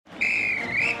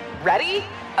Ready?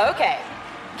 Okay.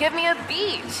 Give me a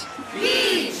beach.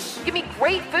 Beach! Give me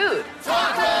great food.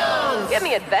 Tacos! Give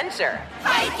me adventure.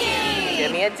 Hiking!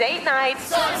 Give me a date night.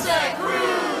 Sunset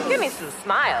cruise! Give me some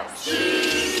smiles.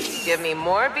 Cheese! Give me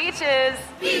more beaches.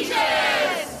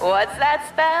 Beaches! What's that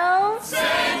spell?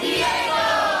 San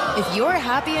Diego! If you're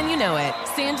happy and you know it,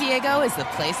 San Diego is the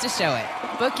place to show it.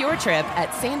 Book your trip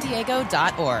at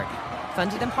sandiego.org.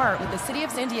 Funded in part with the City of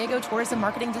San Diego Tourism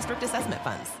Marketing District Assessment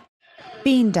Funds.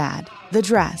 Bean Dad, The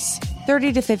Dress,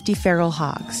 30 to 50 Feral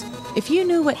Hogs. If you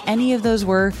knew what any of those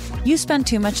were, you spend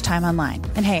too much time online.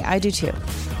 And hey, I do too.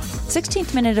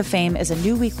 16th Minute of Fame is a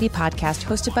new weekly podcast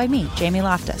hosted by me, Jamie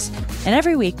Loftus. And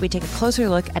every week we take a closer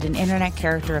look at an internet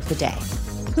character of the day.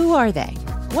 Who are they?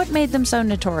 What made them so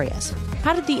notorious?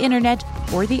 How did the internet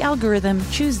or the algorithm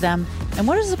choose them? And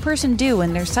what does a person do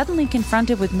when they're suddenly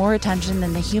confronted with more attention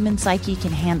than the human psyche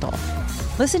can handle?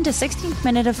 Listen to 16th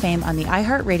Minute of Fame on the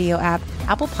iHeartRadio app,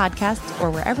 Apple Podcasts,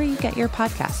 or wherever you get your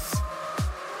podcasts.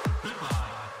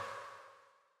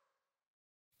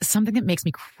 Something that makes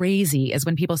me crazy is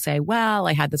when people say, well,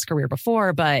 I had this career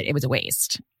before, but it was a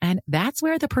waste. And that's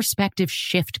where the perspective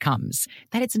shift comes,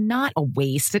 that it's not a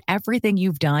waste, that everything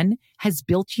you've done has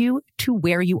built you to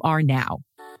where you are now.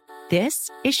 This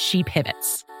is She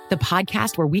Pivots, the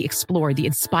podcast where we explore the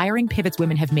inspiring pivots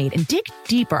women have made and dig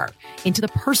deeper into the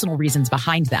personal reasons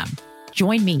behind them.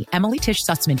 Join me, Emily Tish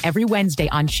Sussman, every Wednesday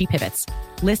on She Pivots.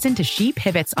 Listen to She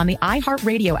Pivots on the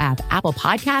iHeartRadio app, Apple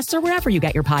Podcasts, or wherever you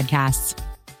get your podcasts.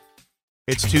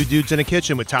 It's Two Dudes in a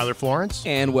Kitchen with Tyler Florence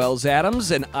and Wells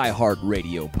Adams, an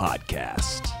iHeartRadio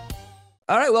podcast.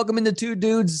 All right, welcome into Two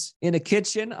Dudes in a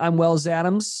Kitchen. I'm Wells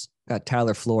Adams. Got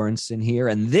Tyler Florence in here,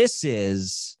 and this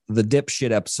is the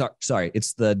dipshit episode. Sorry,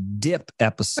 it's the dip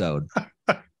episode.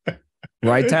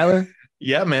 Right, Tyler?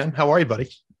 Yeah, man. How are you, buddy?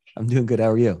 I'm doing good. How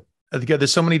are you?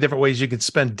 There's so many different ways you could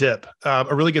spend dip.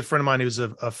 A really good friend of mine who's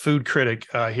a food critic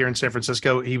here in San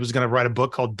Francisco, he was going to write a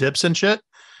book called Dips and Shit.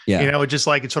 Yeah. You know, it's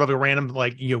sort of a random,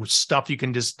 stuff you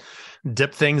can just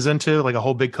dip things into, like a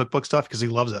whole big cookbook stuff, because he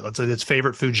loves it. It's his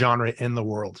favorite food genre in the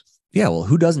world. Yeah, well,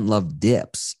 who doesn't love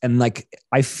dips? And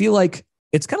I feel like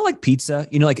it's kind of like pizza.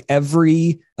 You know, like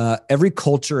every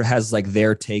culture has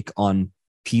their take on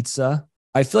pizza.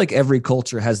 I feel like every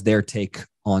culture has their take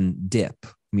on dip.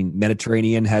 I mean,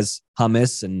 Mediterranean has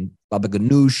hummus and baba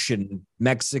ganoush, and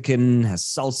Mexican has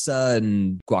salsa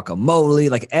and guacamole.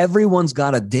 Like everyone's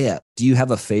got a dip. Do you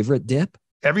have a favorite dip?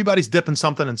 Everybody's dipping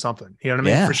something in something. You know what I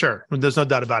mean? Yeah. For sure. There's no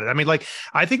doubt about it. I mean,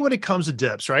 I think when it comes to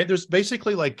dips, right, there's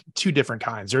basically two different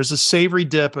kinds. There's a savory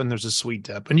dip and there's a sweet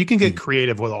dip. And you can get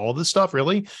creative with all of this stuff,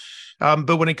 really.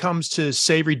 But when it comes to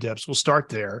savory dips, we'll start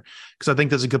there because I think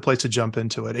that's a good place to jump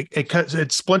into it.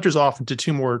 It splinters off into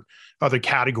two more other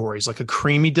categories, like a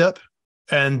creamy dip.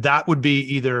 And that would be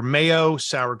either mayo,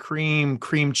 sour cream,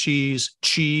 cream cheese,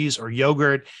 or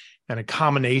yogurt, and a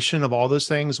combination of all those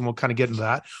things. And we'll kind of get into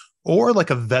that. Or like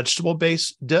a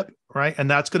vegetable-based dip, right? And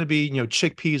that's going to be,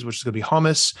 chickpeas, which is going to be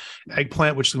hummus,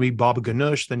 eggplant, which is going to be baba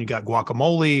ganoush. Then you got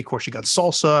guacamole. Of course, you got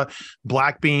salsa,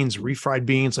 black beans, refried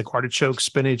beans, like artichoke,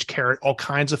 spinach, carrot, all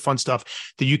kinds of fun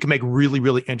stuff that you can make really,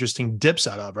 really interesting dips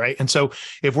out of, right? And so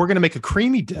if we're going to make a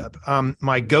creamy dip,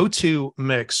 my go-to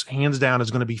mix, hands down, is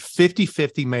going to be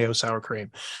 50-50 mayo sour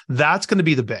cream. That's going to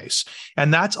be the base.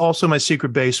 And that's also my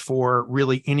secret base for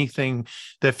really anything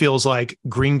that feels like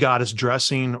green goddess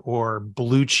dressing or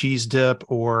blue cheese dip,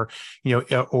 or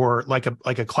like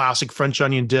a classic French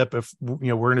onion dip. If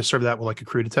we're going to serve that with a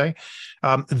crudité,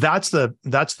 that's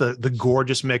the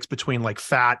gorgeous mix between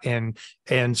fat and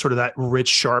sort of that rich,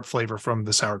 sharp flavor from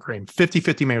the sour cream.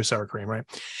 50-50 mayo sour cream, right?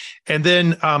 And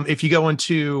then if you go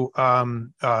into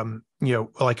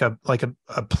like a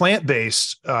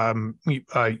plant-based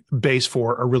base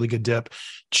for a really good dip,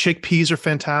 chickpeas are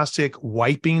fantastic.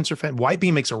 White beans are white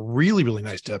bean makes a really, really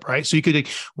nice dip, right? So you could do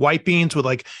white beans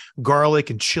with garlic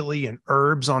and chili and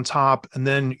herbs on top. And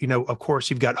then, of course,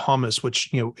 you've got hummus, which,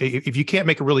 if you can't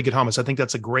make a really good hummus, I think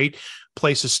that's a great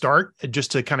place to start,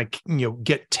 just to kind of,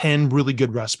 get 10 really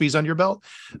good recipes on your belt.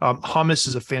 Hummus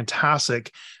is a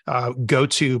fantastic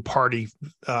go-to party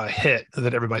hit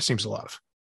that everybody seems to love.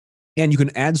 And you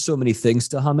can add so many things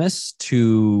to hummus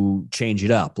to change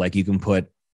it up. Like you can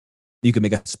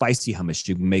make a spicy hummus.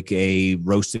 You can make a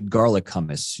roasted garlic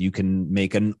hummus. You can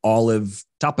make an olive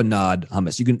tapenade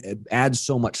hummus. You can add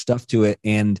so much stuff to it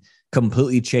and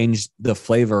completely change the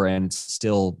flavor, and it's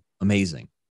still amazing.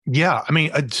 Yeah. I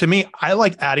mean, to me, I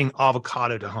like adding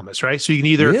avocado to hummus, right? So you can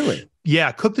either,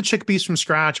 Yeah, cook the chickpeas from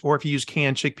scratch, or if you use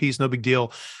canned chickpeas, no big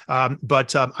deal.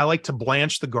 But I like to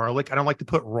blanch the garlic. I don't like to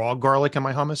put raw garlic in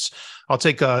my hummus. I'll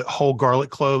take whole garlic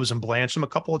cloves and blanch them a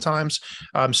couple of times.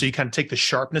 So you kind of take the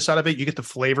sharpness out of it. You get the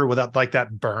flavor without like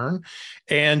that burn.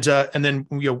 And then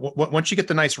once you get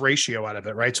the nice ratio out of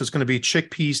it, right? So it's going to be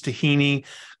chickpeas, tahini,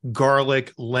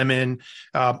 garlic, lemon,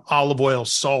 olive oil,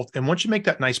 salt. And once you make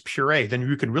that nice puree, then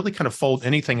you can really kind of fold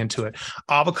anything into it.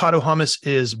 Avocado hummus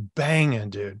is banging,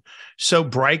 dude. So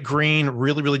bright green,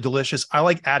 really, really delicious. I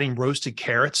like adding roasted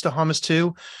carrots to hummus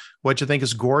too, which I think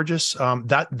is gorgeous.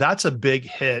 That's a big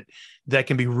hit that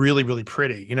can be really, really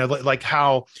pretty. Like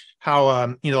how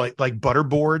like butter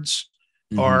boards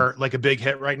are like a big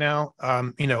hit right now.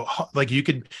 Like you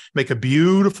could make a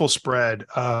beautiful spread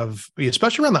of,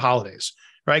 especially around the holidays.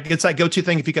 Right. It's that go-to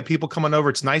thing. If you got people coming over,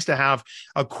 it's nice to have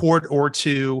a quart or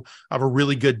two of a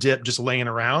really good dip just laying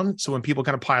around. So when people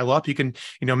kind of pile up, you can,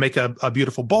 make a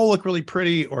beautiful bowl look really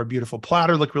pretty, or a beautiful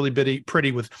platter look really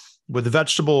pretty with the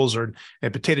vegetables and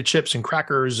potato chips and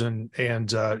crackers and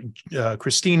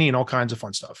crostini and all kinds of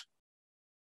fun stuff.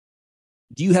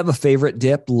 Do you have a favorite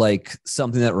dip, like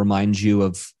something that reminds you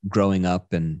of growing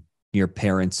up and your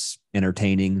parents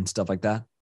entertaining and stuff like that?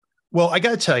 Well, I got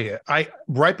to tell you,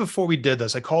 right before we did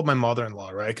this, I called my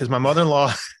mother-in-law, right? Because my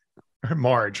mother-in-law,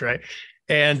 Marge, right?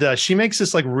 And she makes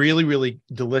this like really, really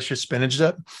delicious spinach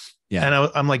dip. Yeah.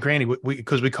 And I'm like, Granny,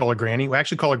 because we call her Granny. We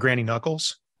actually call her Granny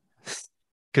Knuckles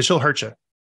because she'll hurt you.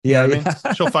 Yeah. You know what I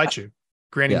mean? She'll fight you.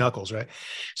 Granny Knuckles, right?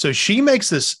 So she makes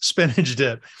this spinach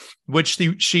dip, which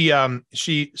she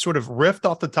sort of riffed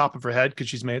off the top of her head because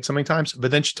she's made it so many times.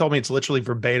 But then she told me it's literally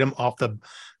verbatim off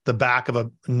the back of a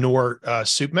Knorr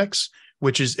soup mix,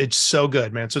 it's so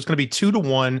good, man. So it's going to be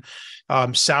 2-to-1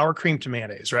 sour cream to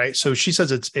mayonnaise, right? So she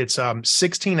says it's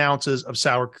 16 ounces of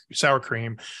sour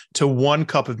cream to 1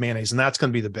 cup of mayonnaise, and that's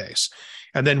going to be the base.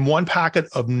 And then 1 packet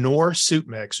of Knorr soup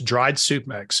mix, dried soup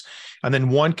mix, and then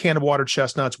 1 can of water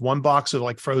chestnuts, 1 box of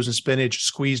like frozen spinach,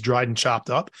 squeezed, dried, and chopped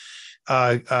up,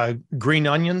 green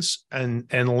onions and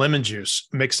lemon juice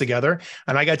mixed together.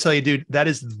 And I got to tell you, dude, that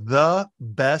is the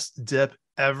best dip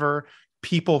ever.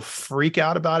 People freak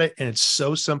out about it, and it's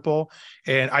so simple.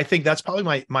 And I think that's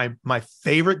probably my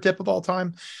favorite dip of all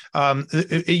time.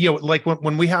 Like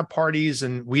when we have parties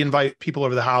and we invite people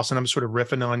over the house, and I'm sort of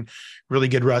riffing on really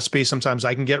good recipes, sometimes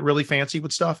I can get really fancy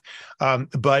with stuff.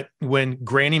 But when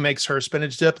Granny makes her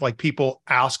spinach dip, like people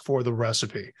ask for the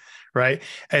recipe, right?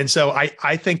 And so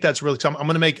I think that's really.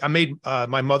 I made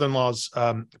my mother-in-law's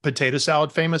potato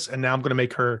salad famous, and now I'm going to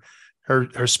make her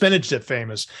spinach dip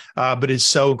famous, but it's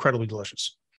so incredibly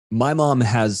delicious. My mom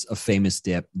has a famous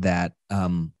dip that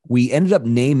we ended up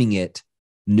naming it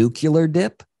nuclear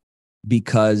dip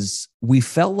because we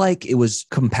felt like it was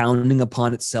compounding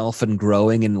upon itself and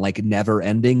growing and like never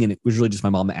ending. And it was really just my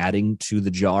mom adding to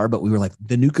the jar, but we were like,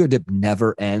 the nuclear dip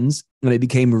never ends. And it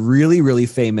became really, really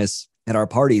famous at our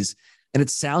parties. And it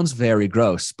sounds very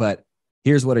gross, but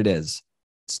here's what it is.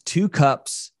 It's 2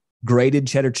 cups grated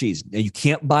cheddar cheese. Now, you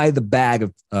can't buy the bag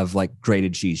of like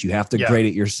grated cheese. You have to grate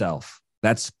it yourself.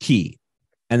 That's key.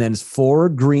 And then 4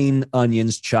 green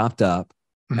onions chopped up,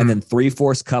 and then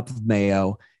 3/4 cup of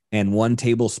mayo and 1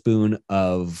 tablespoon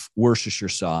of Worcestershire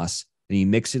sauce. And you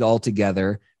mix it all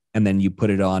together, and then you put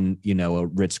it on, a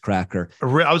Ritz cracker.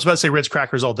 I was about to say Ritz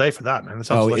crackers all day for that, man. That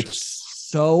sounds delicious. It's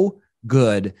so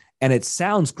good. And it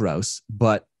sounds gross,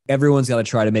 but everyone's got to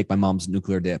try to make my mom's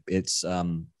nuclear dip. It's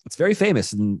very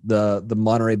famous in the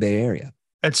Monterey Bay area.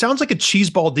 It sounds like a cheese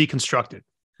ball deconstructed.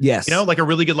 Yes. Like a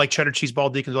really good like cheddar cheese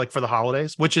ball deconstructed like for the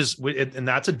holidays, and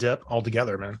that's a dip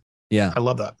altogether, man. Yeah. I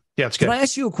love that. Yeah, it's good. Can I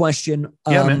ask you a question?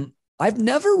 Yeah, man. I've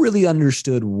never really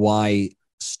understood why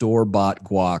store-bought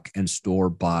guac and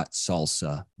store-bought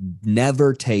salsa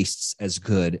never tastes as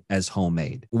good as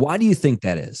homemade. Why do you think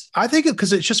that is? I think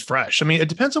because it's just fresh. I mean, it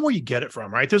depends on where you get it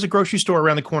from, right? There's a grocery store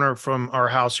around the corner from our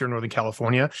house here in Northern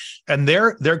California, and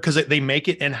they're because they make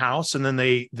it in-house, and then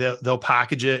they'll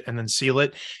package it and then seal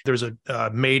it. There's a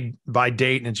made by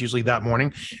date, and it's usually that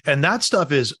morning, and that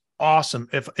stuff is awesome.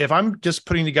 If I'm just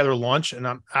putting together lunch and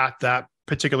I'm at that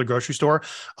particular grocery store,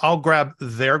 I'll grab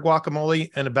their guacamole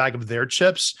and a bag of their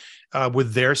chips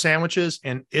with their sandwiches,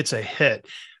 and it's a hit.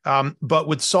 But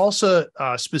with salsa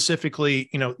specifically,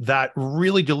 that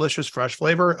really delicious fresh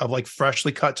flavor of like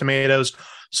freshly cut tomatoes,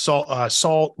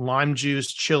 salt, lime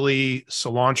juice, chili,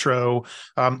 cilantro,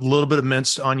 a little bit of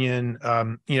minced onion,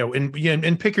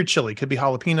 and pick your chili. Could be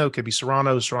jalapeno, could be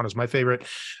serrano. Serrano's my favorite.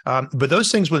 But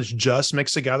those things was just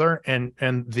mixed together, and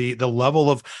the level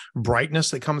of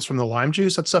brightness that comes from the lime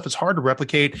juice, that stuff is hard to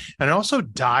replicate, and it also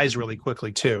dies really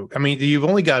quickly too. I mean,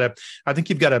 I think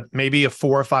you've got maybe a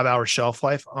 4 or 5 hour shelf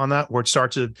life on that, where it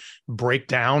starts to break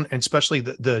down, and especially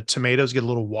the tomatoes get a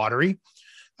little watery.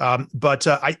 But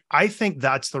I think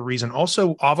that's the reason.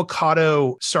 Also,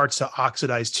 avocado starts to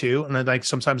oxidize too, and then like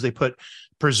sometimes they put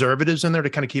preservatives in there to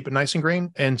kind of keep it nice and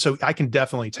green. And so I can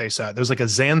definitely taste that. There's like a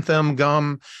xanthan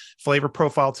gum flavor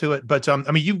profile to it. But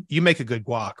I mean, you make a good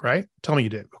guac, right? Tell me you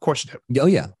do. Of course you do.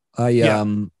 Oh yeah.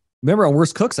 Remember on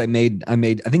Worst Cooks, I think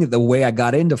the way I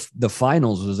got into the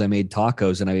finals was I made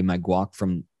tacos and I made my guac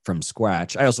from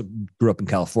scratch. I also grew up in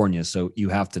California, so you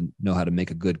have to know how to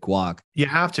make a good guac. You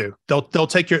have to. They'll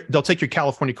take your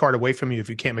California card away from you if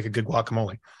you can't make a good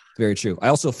guacamole. Very true. I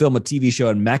also film a TV show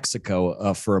in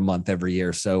Mexico for a month every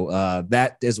year. So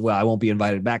that as well, I won't be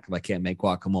invited back if I can't make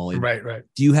guacamole. Right.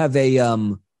 Do you have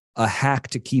a hack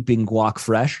to keeping guac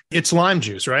fresh? It's lime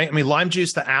juice, right? I mean, lime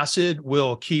juice, the acid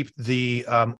will keep the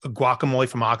guacamole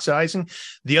from oxidizing.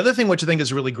 The other thing, which I think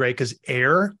is really great, because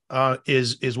air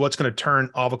is what's going to turn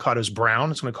avocados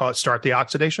brown. It's going to start the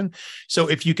oxidation. So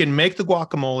if you can make the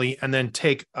guacamole and then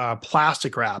take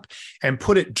plastic wrap and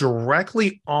put it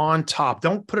directly on top,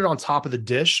 don't put it on top of the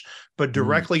dish, but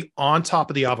directly on top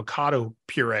of the avocado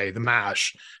puree, the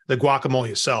mash, the guacamole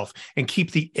itself, and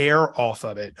keep the air off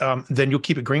of it, then you'll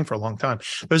keep it green for a long time.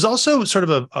 There's also sort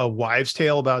of a wives'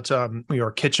 tale about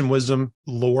your kitchen wisdom,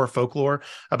 folklore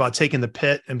about taking the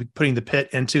pit and putting the pit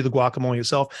into the guacamole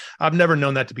itself. I've never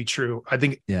known that to be true. I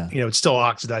think, it still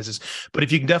oxidizes. But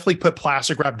if you can definitely put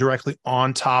plastic wrap directly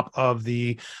on top of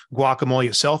the guacamole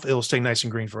itself, it'll stay nice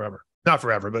and green forever. Not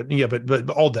forever, but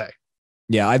all day.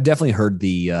 Yeah, I've definitely heard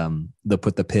the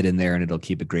put the pit in there and it'll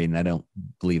keep it green. I don't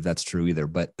believe that's true either.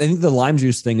 But I think the lime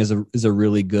juice thing is a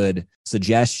really good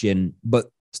suggestion. But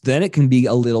then it can be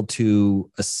a little too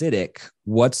acidic.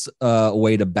 What's a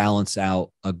way to balance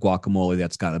out a guacamole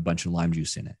that's got a bunch of lime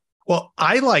juice in it? Well,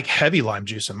 I like heavy lime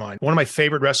juice in mine. One of my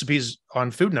favorite recipes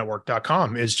on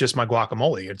foodnetwork.com is just my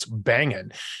guacamole. It's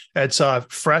banging. It's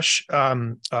fresh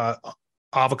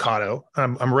avocado.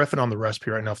 I'm riffing on the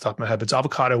recipe right now off the top of my head, but it's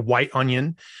avocado, white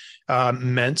onion,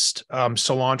 minced,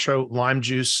 cilantro, lime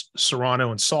juice,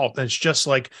 serrano, and salt. And it's just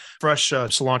like fresh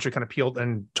cilantro kind of peeled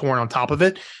and torn on top of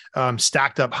it,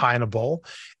 stacked up high in a bowl.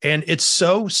 And it's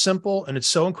so simple and it's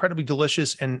so incredibly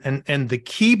delicious. And the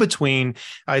key between,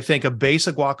 I think, a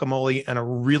basic guacamole and a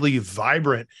really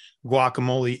vibrant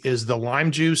guacamole is the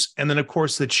lime juice. And then of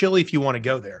course the chili, if you want to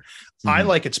go there. I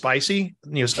like it spicy.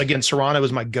 Again, serrano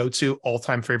is my go-to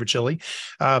all-time favorite chili.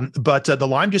 But the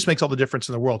lime juice makes all the difference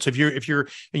in the world. So if you're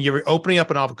opening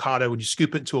up an avocado and you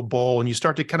scoop it into a bowl and you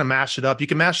start to kind of mash it up, you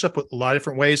can mash it up with a lot of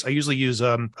different ways. I usually use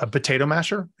a potato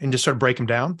masher and just sort of break them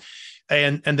down.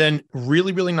 And then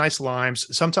really, really nice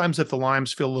limes. Sometimes if the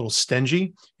limes feel a little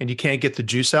stingy and you can't get the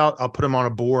juice out, I'll put them on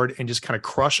a board and just kind of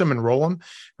crush them and roll them,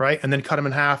 right? And then cut them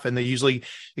in half. And they usually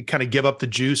kind of give up the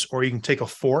juice, or you can take a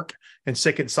fork and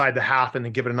stick it inside the half and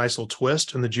then give it a nice little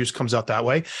twist and the juice comes out that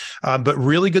way. But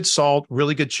really good salt,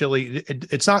 really good chili.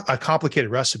 It's not a complicated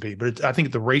recipe, but I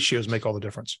think the ratios make all the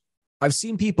difference. I've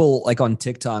seen people like on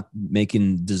TikTok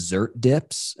making dessert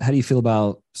dips. How do you feel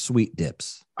about sweet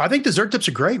dips? I think dessert dips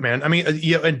are great, man. I mean,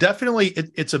 and definitely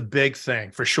it's a big thing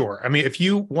for sure. I mean, if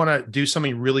you want to do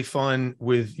something really fun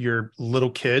with your little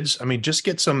kids, I mean, just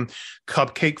get some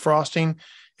cupcake frosting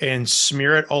and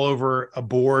smear it all over a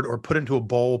board or put it into a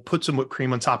bowl, put some whipped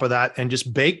cream on top of that, and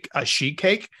just bake a sheet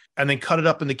cake and then cut it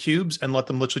up into cubes and let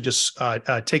them literally just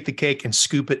take the cake and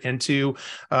scoop it into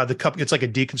the cup. It's like a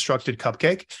deconstructed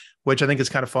cupcake, which I think is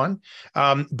kind of fun.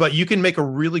 But you can make a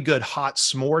really good hot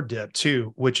s'more dip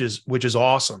too, which is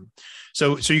awesome.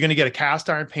 So you're going to get a cast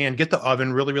iron pan, get the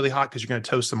oven really, really hot because you're going to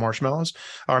toast the marshmallows,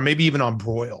 or maybe even on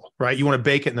broil, right? You want to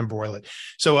bake it and then broil it.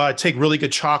 So take really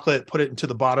good chocolate, put it into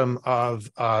the bottom of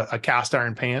a cast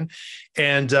iron pan,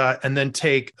 and then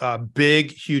take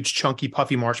big, huge, chunky,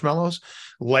 puffy marshmallows,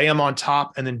 lay them on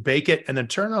top, and then bake it, and then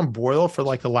turn it on broil for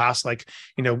like the last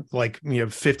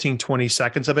 15, 20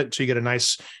 seconds of it until you get a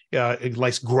nice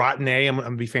gratin. I'm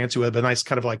going to be fancy with it, but a nice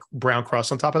kind of like brown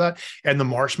crust on top of that. And the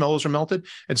marshmallows are melted,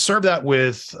 and serve that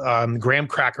with graham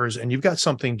crackers. And you've got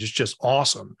something just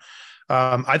awesome.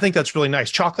 I think that's really nice.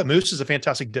 Chocolate mousse is a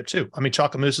fantastic dip too. I mean,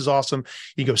 chocolate mousse is awesome.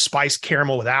 You go spiced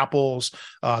caramel with apples,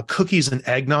 cookies and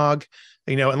eggnog,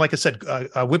 and like I said,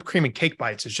 whipped cream and cake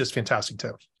bites is just fantastic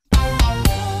too.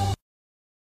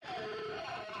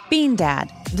 Bean Dad,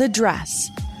 The Dress.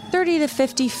 30 to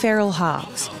 50 feral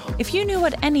hogs. If you knew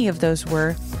what any of those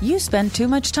were, you spend too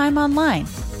much time online.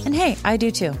 And hey, I do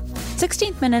too.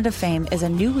 16th Minute of Fame is a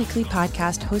new weekly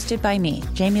podcast hosted by me,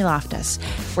 Jamie Loftus,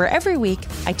 where every week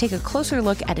I take a closer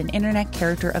look at an internet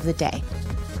character of the day.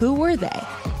 Who were they?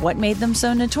 What made them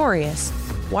so notorious?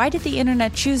 Why did the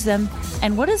internet choose them?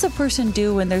 And what does a person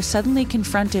do when they're suddenly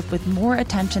confronted with more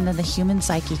attention than the human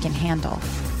psyche can handle?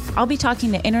 I'll be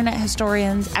talking to internet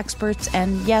historians, experts,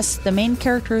 and yes, the main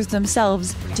characters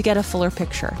themselves to get a fuller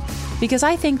picture. Because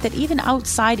I think that even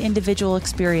outside individual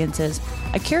experiences,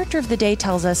 a character of the day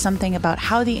tells us something about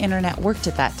how the internet worked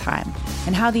at that time,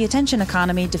 and how the attention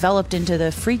economy developed into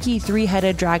the freaky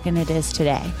three-headed dragon it is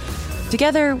today.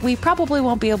 Together, we probably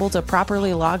won't be able to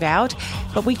properly log out,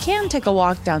 but we can take a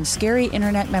walk down scary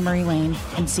internet memory lane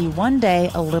and see one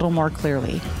day a little more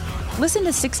clearly. Listen to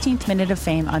 16th Minute of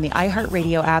Fame on the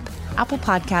iHeartRadio app, Apple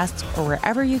Podcasts, or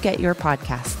wherever you get your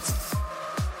podcasts.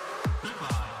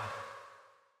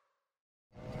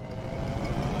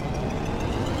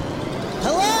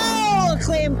 Hello,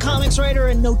 acclaimed comics writer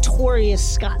and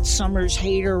notorious Scott Summers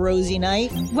hater, Rosie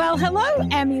Knight. Well, hello,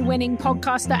 Emmy-winning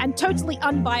podcaster and totally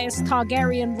unbiased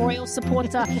Targaryen royal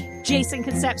supporter, Jason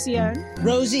Concepcion.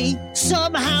 Rosie,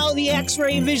 somehow the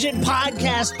X-Ray Vision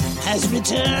podcast has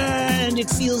returned. It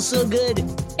feels so good.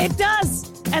 It does.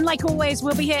 And like always,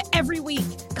 we'll be here every week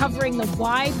covering the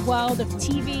wide world of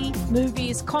TV,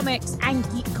 movies, comics, and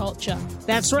geek culture.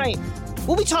 That's right.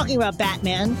 We'll be talking about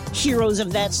Batman, heroes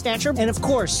of that stature, and of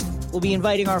course, we'll be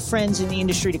inviting our friends in the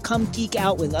industry to come geek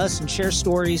out with us and share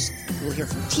stories. We'll hear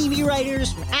from TV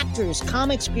writers, from actors,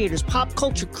 comics creators, pop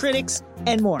culture critics,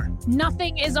 and more.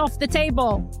 Nothing is off the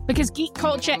table because geek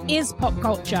culture is pop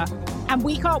culture, and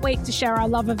we can't wait to share our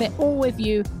love of it all with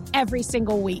you every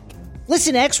single week.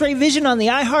 Listen to X-Ray Vision on the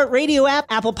iHeartRadio app,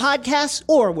 Apple Podcasts,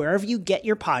 or wherever you get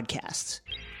your podcasts.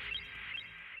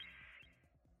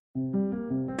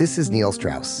 This is Neil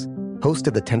Strauss, host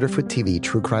of the Tenderfoot TV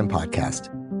true crime podcast,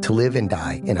 To Live and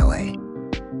Die in LA.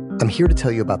 I'm here to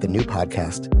tell you about the new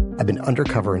podcast I've been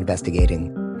undercover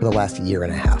investigating for the last year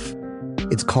and a half.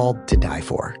 It's called To Die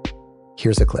For.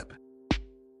 Here's a clip.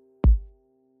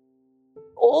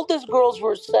 All these girls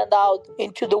were sent out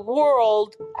into the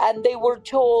world and they were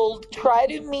told, try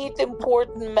to meet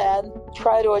important men,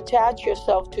 try to attach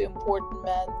yourself to important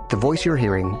men. The voice you're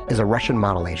hearing is a Russian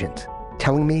model agent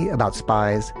telling me about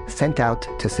spies sent out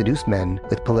to seduce men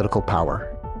with political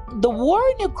power. The war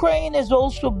in Ukraine is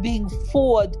also being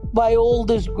fought by all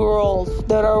these girls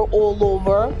that are all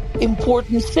over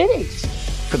important cities.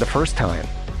 For the first time,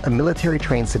 a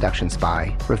military-trained seduction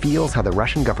spy reveals how the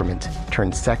Russian government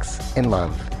turned sex and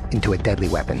love into a deadly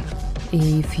weapon.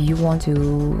 If you want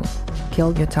to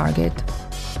kill your target,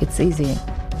 it's easy.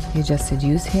 You just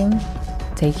seduce him,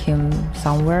 take him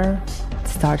somewhere,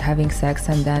 start having sex,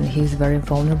 and then he's very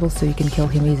vulnerable, so you can kill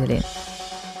him easily.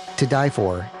 To Die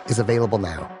For is available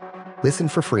now. Listen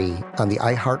for free on the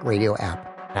iHeartRadio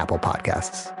app, Apple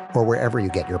Podcasts, or wherever you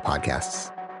get your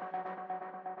podcasts.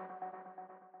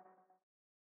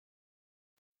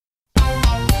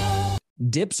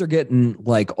 Dips are getting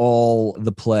like all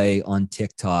the play on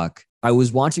TikTok. I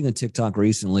was watching a TikTok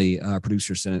recently, our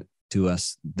producer sent it to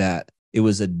us, that it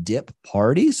was a dip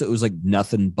party. So it was like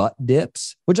nothing but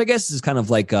dips, which I guess is kind of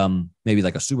like maybe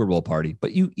like a Super Bowl party,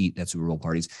 but you eat at Super Bowl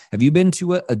parties. Have you been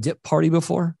to a dip party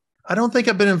before? I don't think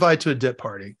I've been invited to a dip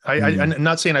party. I'm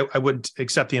not saying I wouldn't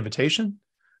accept the invitation,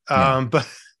 but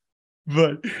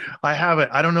I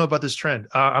haven't. I don't know about this trend.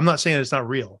 I'm not saying it's not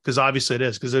real, because obviously it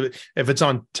is, because if it's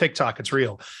on TikTok, it's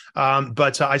real.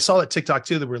 But I saw that TikTok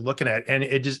too that we're looking at, and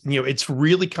it just, it's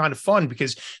really kind of fun,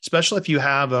 because especially if you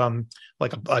have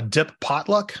like a dip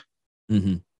potluck,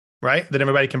 right? That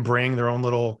everybody can bring their own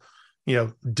little,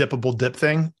 dippable dip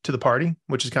thing to the party,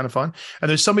 which is kind of fun. And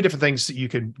there's so many different things that you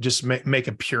could just make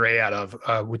a puree out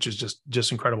of, which is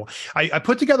just incredible. I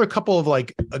put together a couple of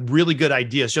like really good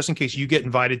ideas, just in case you get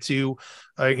invited to,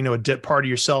 a dip party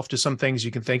yourself, to some things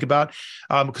you can think about.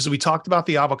 Because we talked about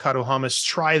the avocado hummus.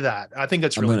 Try that. I think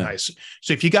that's really nice.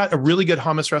 So if you got a really good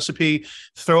hummus recipe,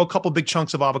 throw a couple big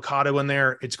chunks of avocado in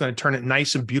there. It's going to turn it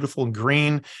nice and beautiful and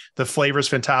green. The flavor is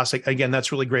fantastic. Again,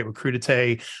 that's really great with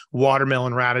crudité,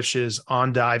 watermelon, radishes,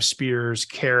 endive, spears,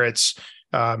 carrots,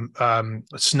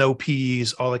 snow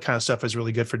peas, all that kind of stuff is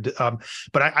really good for.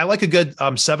 But I like a good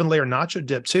 7-layer nacho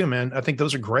dip too, man. I think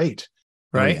those are great.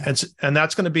 Right. Oh, yeah. And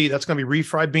that's going to be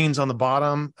refried beans on the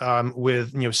bottom,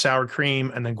 with, sour cream,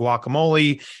 and then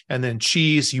guacamole, and then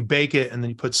cheese. You bake it, and then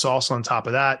you put salsa on top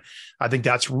of that. I think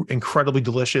that's incredibly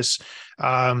delicious.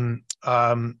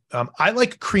 I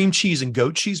like cream cheese and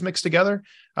goat cheese mixed together.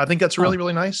 I think that's really,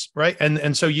 really nice, right?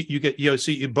 And so you get,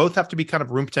 so you both have to be kind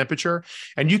of room temperature,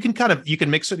 and you can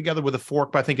mix it together with a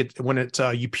fork. But I think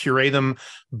you puree them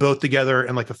both together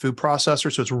in like a food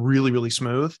processor, so it's really, really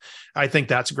smooth. I think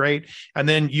that's great. And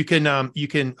then you can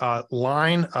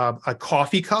line a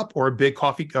coffee cup or a big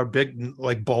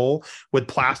like bowl with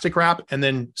plastic wrap, and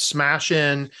then smash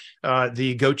in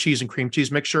the goat cheese and cream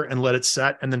cheese mixture and let it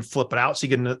set, and then flip it out so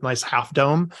you get a nice half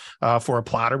dome for a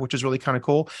platter, which is really kind of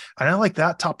cool. And I like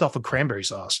that topped off with cranberry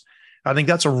sauce. I think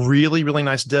that's a really, really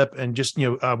nice dip, and just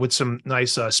with some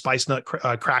nice spice nut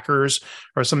crackers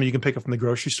or something you can pick up from the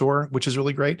grocery store, which is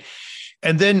really great.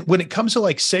 And then when it comes to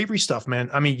like savory stuff,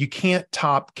 man, I mean, you can't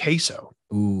top queso.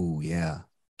 Ooh, yeah.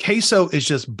 Queso is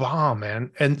just bomb, man.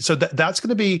 And so that's going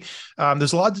to be,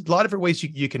 there's a lot of different ways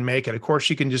you can make it. Of course,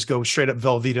 you can just go straight up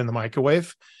Velveeta in the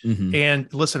microwave. Mm-hmm.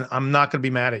 And listen, I'm not going to be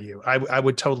mad at you. I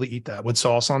would totally eat that with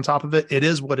sauce on top of it. It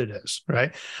is what it is,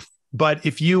 right? But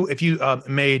if you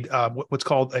made what's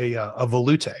called a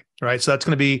veloute, right? So that's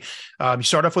going to be, you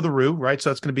start off with a roux, right? So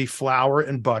that's going to be flour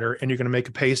and butter, and you're going to make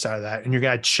a paste out of that. And you're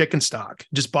going to add chicken stock,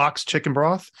 just boxed chicken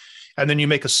broth. And then you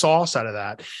make a sauce out of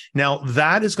that. Now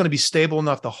that is going to be stable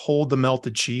enough to hold the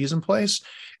melted cheese in place.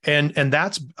 And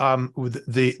that's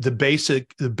the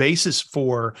basis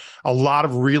for a lot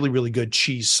of really, really good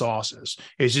cheese sauces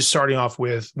is just starting off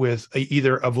with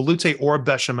either a veloute or a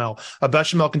bechamel. A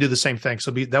bechamel can do the same thing. So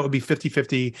that would be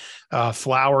 50-50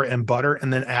 flour and butter,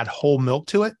 and then add whole milk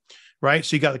to it. Right.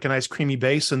 So you got like a nice creamy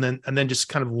base, and then just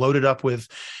kind of load it up with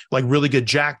like really good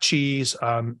jack cheese,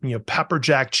 pepper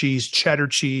jack cheese, cheddar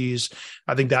cheese.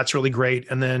 I think that's really great.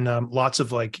 And then lots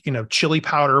of like, chili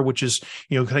powder, which is,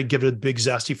 kind of give it a big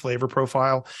zesty flavor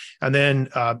profile. And then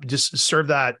just serve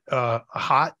that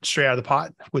hot straight out of the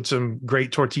pot with some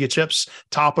great tortilla chips,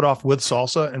 top it off with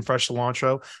salsa and fresh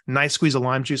cilantro, nice squeeze of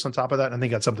lime juice on top of that. I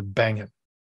think that's something banging.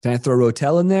 Can I throw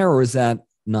Rotel in there, or is that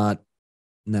not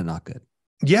good?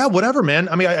 Yeah, whatever, man.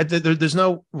 I mean, there's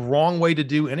no wrong way to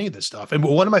do any of this stuff. And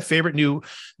one of my favorite new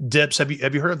dips, have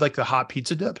you heard of like the hot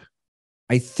pizza dip?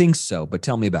 I think so, but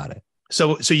tell me about it.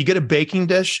 So you get a baking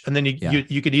dish, and then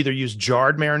you could either use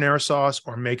jarred marinara sauce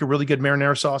or make a really good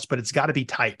marinara sauce, but it's got to be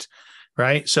tight,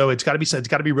 right? So it's got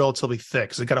to be relatively thick,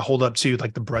 because it's got to hold up to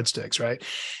like the breadsticks, right?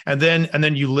 And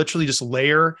then you literally just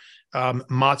layer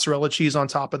mozzarella cheese on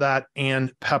top of that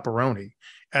and pepperoni.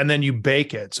 And then you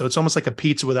bake it. So it's almost like a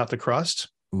pizza without the crust.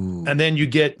 Ooh. And then you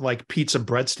get like pizza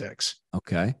breadsticks.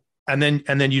 Okay. And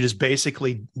then you just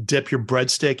basically dip your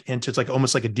breadstick into, it's like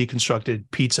almost like a deconstructed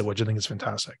pizza, which I think is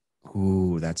fantastic.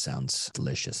 Ooh, that sounds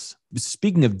delicious.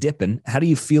 Speaking of dipping, how do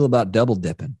you feel about double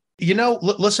dipping?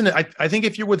 Listen, I think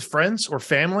if you're with friends or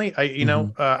family, I don't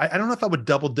know if I would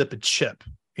double dip a chip.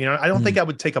 I don't think I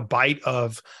would take a bite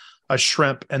of a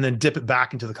shrimp and then dip it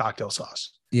back into the cocktail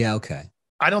sauce. Yeah. Okay.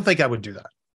 I don't think I would do that.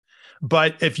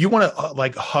 But if you want to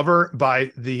like hover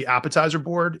by the appetizer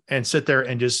board and sit there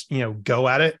and just, go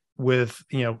at it with,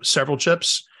 several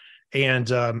chips and,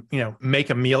 make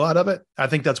a meal out of it, I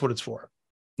think that's what it's for.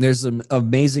 There's an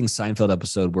amazing Seinfeld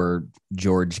episode where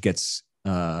George gets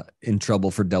in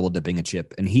trouble for double dipping a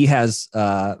chip. And he has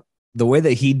the way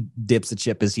that he dips a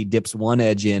chip is he dips one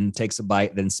edge in, takes a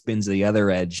bite, then spins the other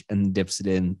edge and dips it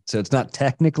in. So it's not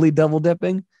technically double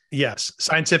dipping. Yes,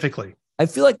 scientifically. I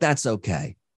feel like that's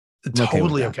okay.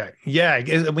 Totally okay. Yeah.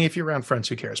 I mean, if you're around friends,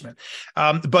 who cares, man?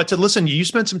 But to listen, you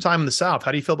spent some time in the South.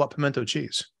 How do you feel about pimento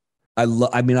cheese? I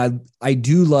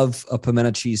do love a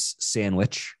pimento cheese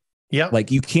sandwich. Yeah.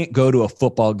 Like you can't go to a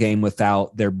football game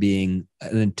without there being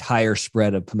an entire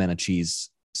spread of pimento cheese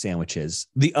sandwiches.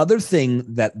 The other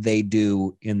thing that they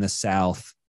do in the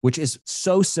South, which is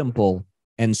so simple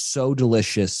and so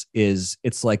delicious, is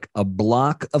it's like a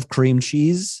block of cream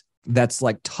cheese that's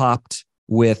like topped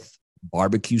with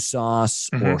barbecue sauce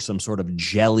or some sort of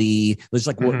jelly. There's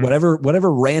like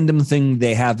whatever random thing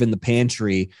they have in the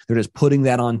pantry. They're just putting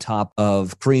that on top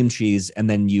of cream cheese, and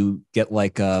then you get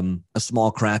like a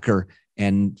small cracker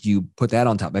and you put that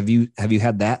on top. Have you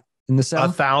had that in the South?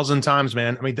 1,000 times,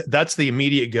 man. I mean, that's the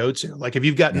immediate go-to. Like if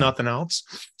you've got nothing else,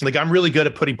 like I'm really good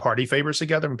at putting party favors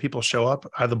together when people show up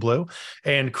out of the blue,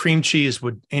 and cream cheese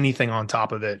with anything on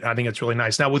top of it. I think it's really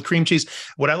nice. Now with cream cheese,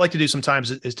 what I like to do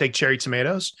sometimes is take cherry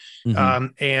tomatoes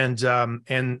and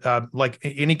like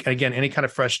any kind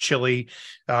of fresh chili,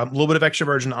 a little bit of extra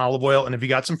virgin olive oil. And if you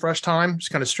got some fresh thyme,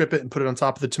 just kind of strip it and put it on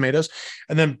top of the tomatoes,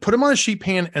 and then put them on a sheet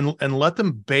pan and let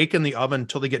them bake in the oven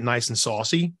until they get nice and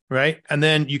saucy. Right. And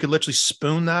then you could literally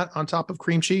spoon that on top of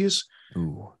cream cheese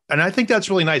Ooh. And I think that's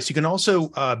really nice. You can also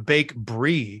bake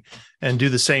brie and do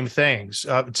the same things.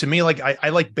 To me, like I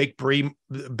like baked brie.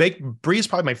 Baked brie is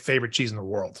probably my favorite cheese in the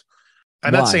world.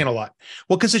 And that's saying a lot.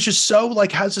 Well, because it's just so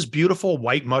like has this beautiful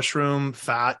white mushroom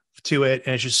fat to it,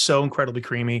 and it's just so incredibly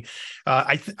creamy.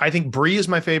 I think brie is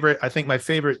my favorite. I think my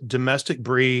favorite domestic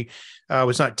brie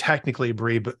was not technically a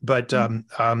brie, but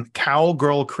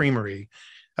Cowgirl Creamery.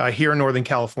 Here in Northern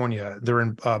California, they're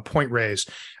in Point Reyes.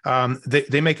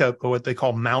 They make what they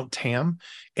call Mount Tam,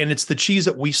 and it's the cheese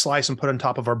that we slice and put on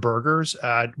top of our burgers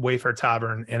at Wayfair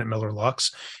Tavern and at Miller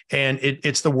Lux. And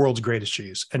it's the world's greatest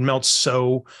cheese and melts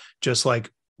so just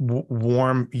like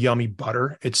warm, yummy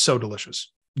butter. It's so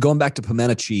delicious. Going back to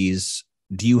pimento cheese,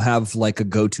 do you have like a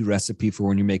go-to recipe for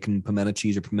when you're making pimento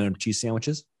cheese or pimento cheese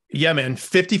sandwiches? Yeah, man.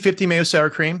 50-50 mayo sour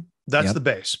cream. That's the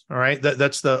base. All right.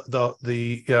 That's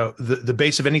the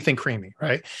base of anything creamy.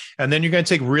 Right. And then you're going to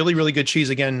take really, really good cheese.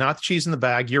 Again, not the cheese in the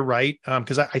bag. You're right.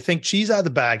 Because I think cheese out of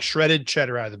the bag, shredded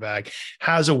cheddar out of the bag,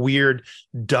 has a weird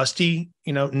dusty,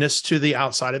 ness to the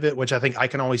outside of it, which I think I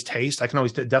can always taste. I can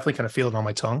always definitely kind of feel it on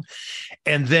my tongue.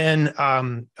 And then,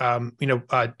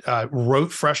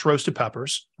 fresh roasted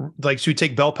peppers. Like, so you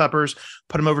take bell peppers,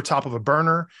 put them over top of a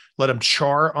burner, let them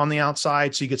char on the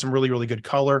outside. So you get some really, really good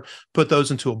color, put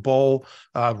those into a bowl,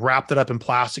 wrap it up in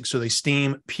plastic so they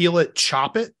steam, peel it,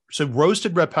 chop it. So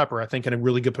roasted red pepper, I think, in a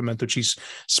really good pimento cheese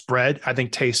spread, I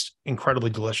think tastes incredibly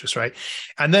delicious, right?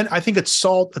 And then I think it's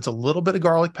salt. It's a little bit of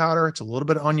garlic powder. It's a little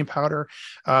bit of onion powder,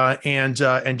 and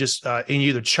just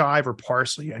either chive or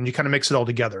parsley, and you kind of mix it all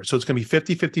together. So it's going to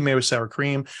be 50-50 mayo sour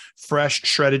cream, fresh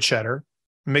shredded cheddar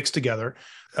mixed together,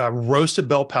 roasted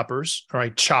bell peppers, all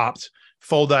right, chopped.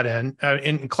 Fold that in.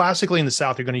 And classically in the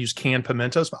South, you're going to use canned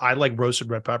pimentos, but I like roasted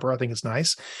red pepper. I think it's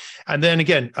nice. And then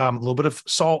again, a little bit of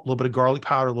salt, a little bit of garlic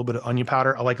powder, a little bit of onion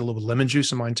powder. I like a little bit of lemon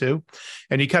juice in mine too.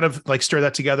 And you kind of like stir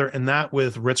that together. And that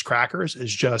with Ritz crackers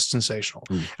is just sensational.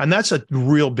 And that's a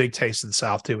real big taste of the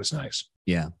South too. It's nice.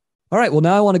 Yeah. All right. Well,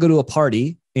 now I want to go to a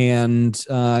party and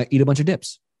eat a bunch of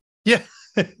dips. Yeah.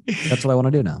 That's what I want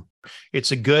to do now.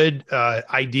 It's a good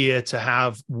idea to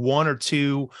have one or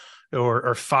two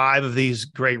or 5 of these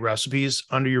great recipes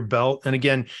under your belt. And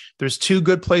again, there's 2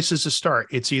 good places to start.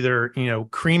 It's either,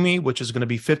 creamy, which is going to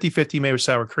be 50-50 mayo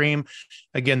sour cream.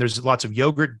 Again, there's lots of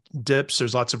yogurt dips.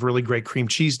 There's lots of really great cream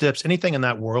cheese dips, anything in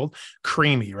that world,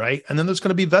 creamy, right? And then there's going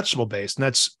to be vegetable based. And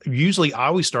that's usually, I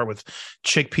always start with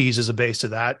chickpeas as a base to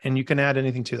that. And you can add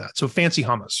anything to that. So fancy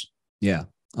hummus. Yeah.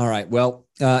 All right. Well,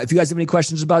 if you guys have any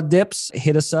questions about dips,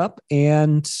 hit us up,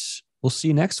 and we'll see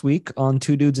you next week on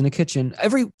Two Dudes in the Kitchen.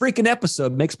 Every freaking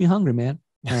episode makes me hungry, man.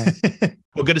 All right.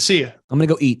 Well, good to see you. I'm going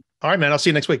to go eat. All right, man. I'll see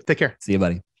you next week. Take care. See you,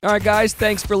 buddy. All right, guys.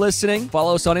 Thanks for listening.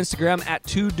 Follow us on Instagram at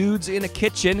Two Dudes in a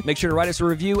Kitchen. Make sure to write us a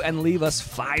review and leave us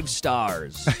 5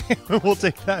 stars. We'll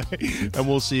take that. And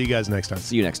we'll see you guys next time.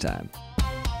 See you next time.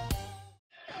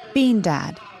 Bean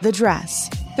Dad, The Dress,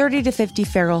 30 to 50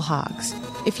 Feral Hogs.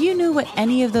 If you knew what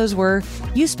any of those were,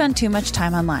 you spend too much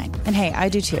time online. And hey, I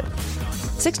do too.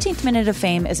 16th Minute of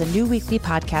Fame is a new weekly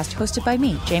podcast hosted by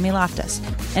me, Jamie Loftus.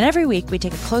 And every week we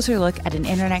take a closer look at an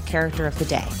internet character of the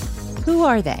day. Who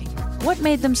are they? What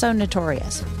made them so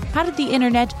notorious? How did the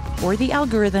internet or the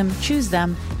algorithm choose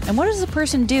them? And what does a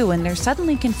person do when they're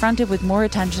suddenly confronted with more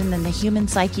attention than the human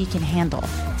psyche can handle?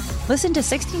 Listen to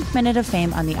 16th Minute of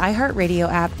Fame on the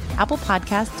iHeartRadio app, Apple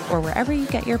Podcasts, or wherever you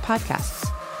get your podcasts.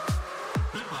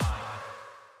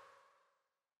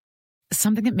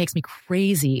 Something that makes me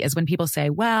crazy is when people say,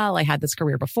 well, I had this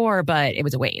career before, but it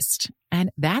was a waste.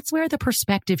 And that's where the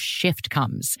perspective shift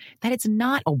comes, that it's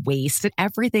not a waste, that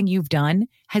everything you've done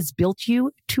has built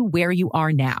you to where you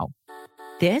are now.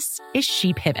 This is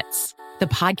She Pivots, the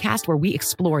podcast where we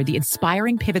explore the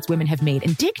inspiring pivots women have made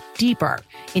and dig deeper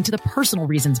into the personal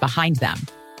reasons behind them.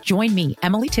 Join me,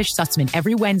 Emily Tish Sussman,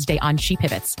 every Wednesday on She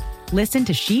Pivots. Listen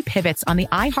to She Pivots on the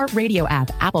iHeartRadio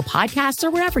app, Apple Podcasts, or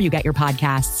wherever you get your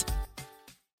podcasts.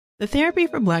 The Therapy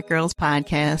for Black Girls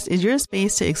podcast is your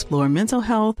space to explore mental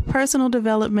health, personal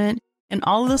development, and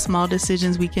all of the small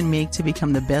decisions we can make to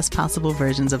become the best possible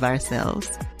versions of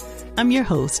ourselves. I'm your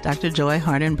host, Dr. Joy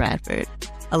Harden Bradford,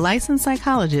 a licensed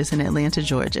psychologist in Atlanta,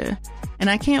 Georgia,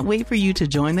 and I can't wait for you to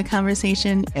join the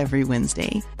conversation every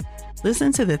Wednesday.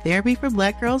 Listen to the Therapy for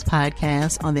Black Girls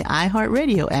podcast on the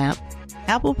iHeartRadio app,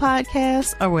 Apple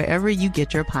Podcasts, or wherever you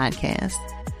get your podcasts.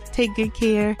 Take good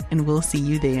care, and we'll see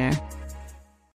you there.